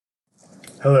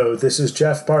Hello, this is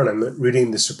Jeff Barnum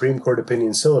reading the Supreme Court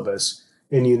opinion syllabus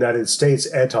in United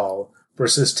States et al.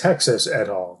 Versus Texas et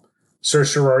al.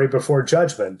 Certiorari before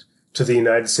judgment to the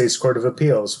United States Court of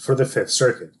Appeals for the Fifth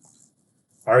Circuit.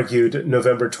 Argued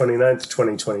November 29,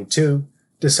 2022,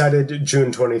 decided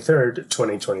June 23,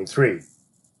 2023.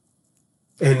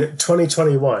 In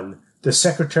 2021, the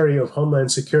Secretary of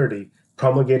Homeland Security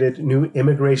promulgated new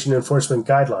immigration enforcement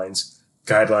guidelines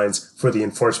for the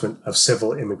enforcement of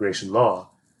civil immigration law,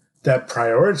 that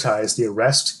prioritize the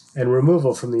arrest and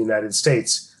removal from the United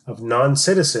States of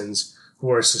non-citizens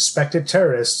who are suspected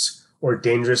terrorists or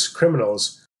dangerous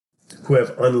criminals who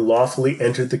have unlawfully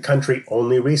entered the country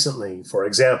only recently. For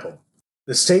example,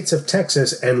 the states of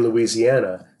Texas and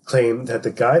Louisiana claim that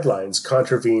the guidelines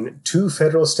contravene two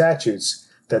federal statutes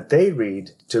that they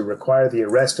read to require the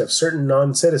arrest of certain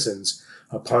non-citizens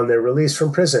upon their release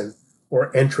from prison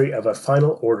or entry of a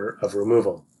final order of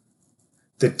removal.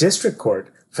 The district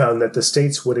court found that the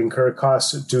states would incur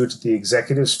costs due to the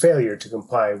executive's failure to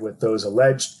comply with those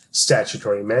alleged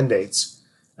statutory mandates,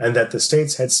 and that the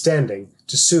states had standing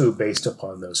to sue based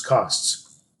upon those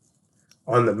costs.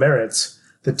 On the merits,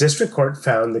 the district court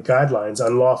found the guidelines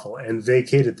unlawful and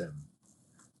vacated them.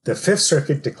 The Fifth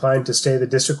Circuit declined to stay the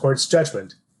district court's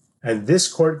judgment, and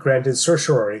this court granted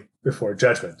certiorari before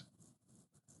judgment.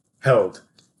 Held,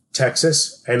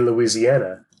 Texas and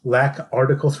Louisiana lack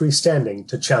Article III standing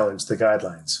to challenge the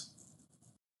guidelines.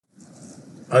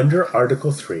 Under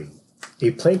Article III,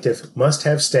 a plaintiff must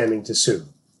have standing to sue.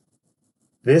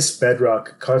 This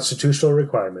bedrock constitutional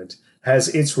requirement has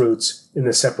its roots in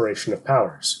the separation of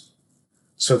powers.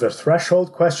 So the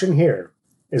threshold question here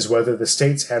is whether the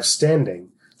states have standing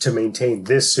to maintain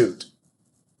this suit.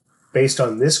 Based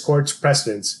on this court's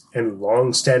precedents and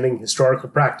long-standing historical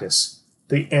practice,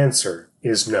 the answer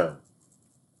is no.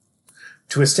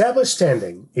 To establish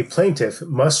standing, a plaintiff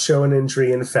must show an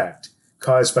injury in fact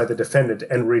caused by the defendant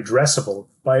and redressable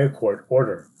by a court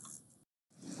order.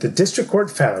 The district court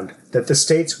found that the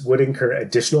states would incur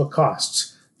additional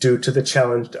costs due to the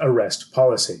challenged arrest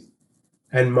policy,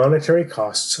 and monetary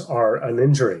costs are an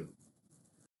injury.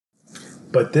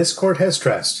 But this court has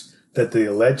stressed that the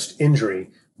alleged injury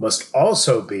must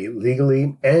also be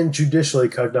legally and judicially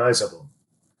cognizable.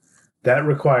 That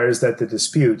requires that the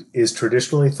dispute is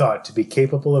traditionally thought to be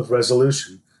capable of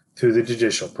resolution through the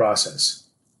judicial process.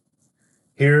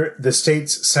 Here, the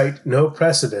states cite no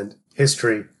precedent,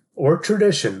 history, or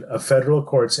tradition of federal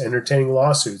courts entertaining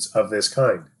lawsuits of this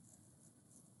kind.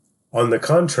 On the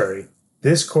contrary,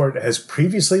 this court has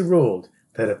previously ruled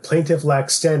that a plaintiff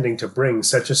lacks standing to bring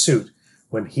such a suit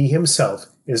when he himself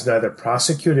is neither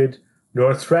prosecuted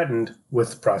nor threatened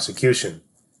with prosecution.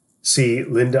 See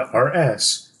Linda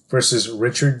R.S. versus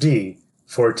Richard D.,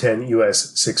 410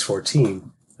 U.S.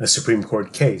 614, a Supreme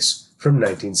Court case from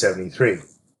 1973.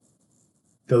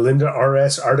 The Linda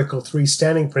R.S. Article III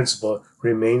standing principle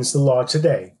remains the law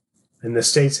today, and the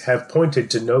states have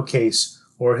pointed to no case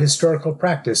or historical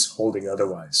practice holding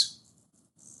otherwise.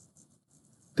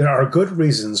 There are good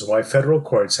reasons why federal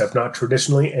courts have not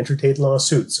traditionally entertained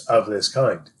lawsuits of this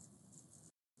kind.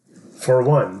 For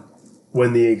one,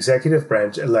 when the executive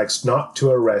branch elects not to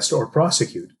arrest or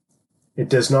prosecute, it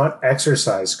does not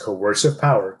exercise coercive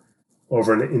power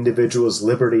over an individual's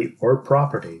liberty or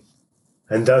property,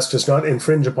 and thus does not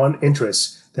infringe upon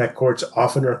interests that courts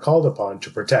often are called upon to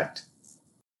protect.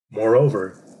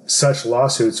 Moreover, such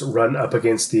lawsuits run up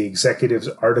against the executive's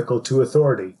Article II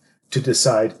authority to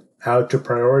decide how to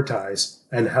prioritize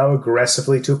and how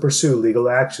aggressively to pursue legal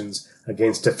actions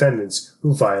against defendants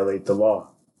who violate the law.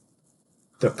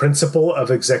 The principle of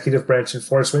executive branch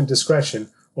enforcement discretion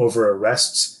over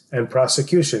arrests and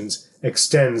prosecutions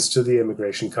extends to the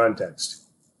immigration context.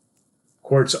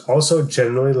 Courts also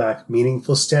generally lack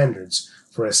meaningful standards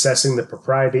for assessing the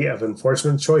propriety of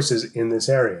enforcement choices in this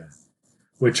area,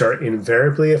 which are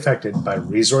invariably affected by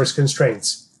resource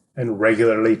constraints and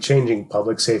regularly changing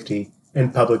public safety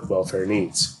and public welfare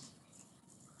needs.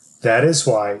 That is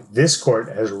why this court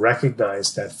has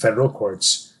recognized that federal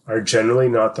courts are generally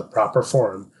not the proper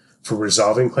forum for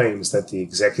resolving claims that the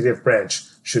executive branch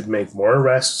should make more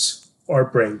arrests or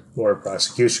bring more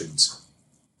prosecutions.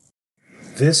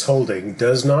 This holding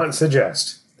does not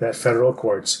suggest that federal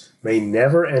courts may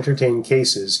never entertain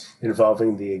cases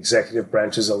involving the executive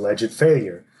branch's alleged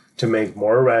failure to make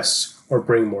more arrests or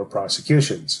bring more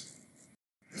prosecutions.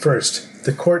 First,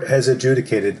 the court has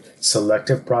adjudicated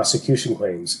selective prosecution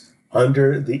claims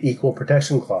under the Equal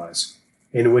Protection Clause,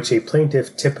 in which a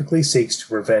plaintiff typically seeks to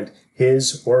prevent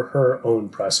his or her own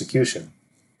prosecution.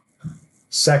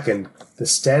 Second, the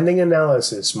standing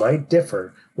analysis might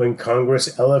differ when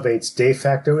Congress elevates de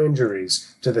facto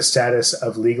injuries to the status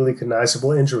of legally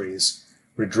cognizable injuries,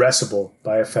 redressable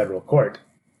by a federal court.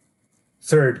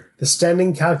 Third, the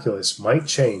standing calculus might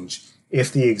change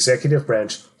if the executive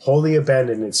branch wholly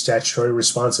abandoned its statutory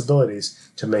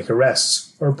responsibilities to make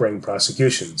arrests or bring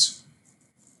prosecutions.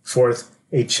 Fourth,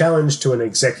 a challenge to an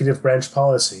executive branch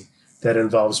policy that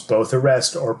involves both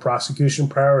arrest or prosecution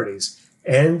priorities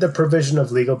and the provision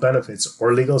of legal benefits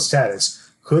or legal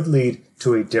status could lead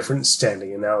to a different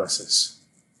standing analysis.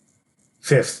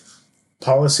 Fifth,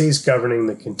 policies governing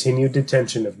the continued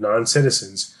detention of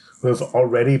non-citizens who have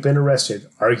already been arrested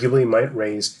arguably might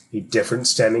raise a different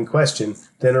standing question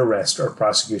than arrest or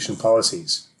prosecution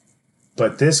policies.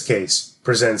 But this case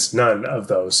presents none of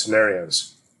those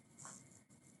scenarios.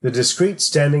 The discrete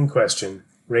standing question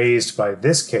raised by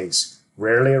this case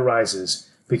rarely arises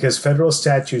because federal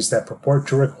statutes that purport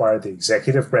to require the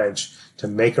executive branch to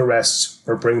make arrests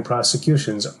or bring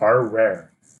prosecutions are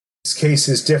rare. This case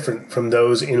is different from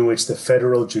those in which the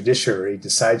federal judiciary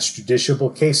decides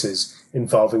justiciable cases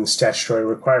involving statutory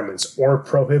requirements or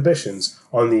prohibitions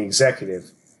on the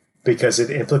executive, because it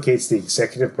implicates the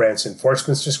executive branch's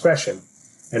enforcement discretion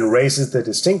and raises the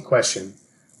distinct question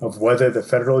of whether the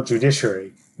federal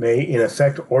judiciary may in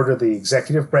effect order the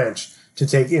executive branch to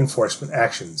take enforcement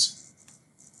actions.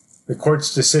 The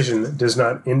court's decision does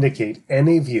not indicate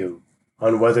any view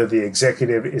on whether the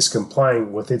executive is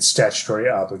complying with its statutory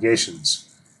obligations.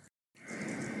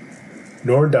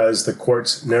 Nor does the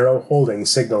court's narrow holding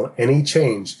signal any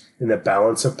change in the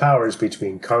balance of powers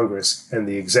between Congress and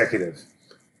the executive.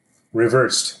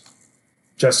 Reversed,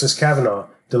 Justice Kavanaugh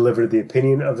delivered the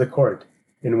opinion of the court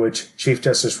in which Chief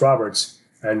Justice Roberts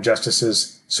and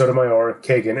Justices Sotomayor,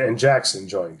 Kagan, and Jackson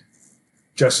joined.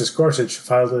 Justice Gorsuch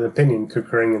filed an opinion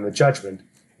concurring in the judgment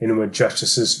in which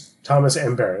Justices Thomas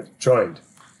M. Barrett joined.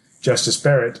 Justice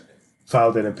Barrett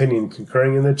filed an opinion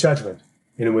concurring in the judgment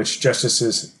in which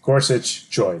Justices Gorsuch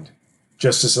joined.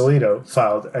 Justice Alito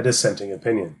filed a dissenting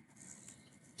opinion.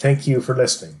 Thank you for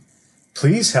listening.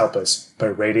 Please help us by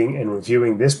rating and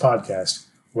reviewing this podcast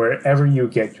wherever you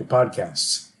get your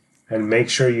podcasts. And make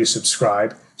sure you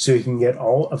subscribe so you can get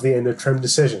all of the end-of-term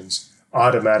decisions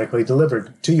automatically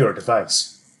delivered to your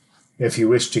device. If you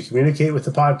wish to communicate with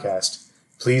the podcast,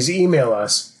 please email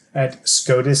us at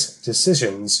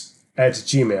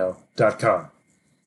scotusdecisions@gmail.com.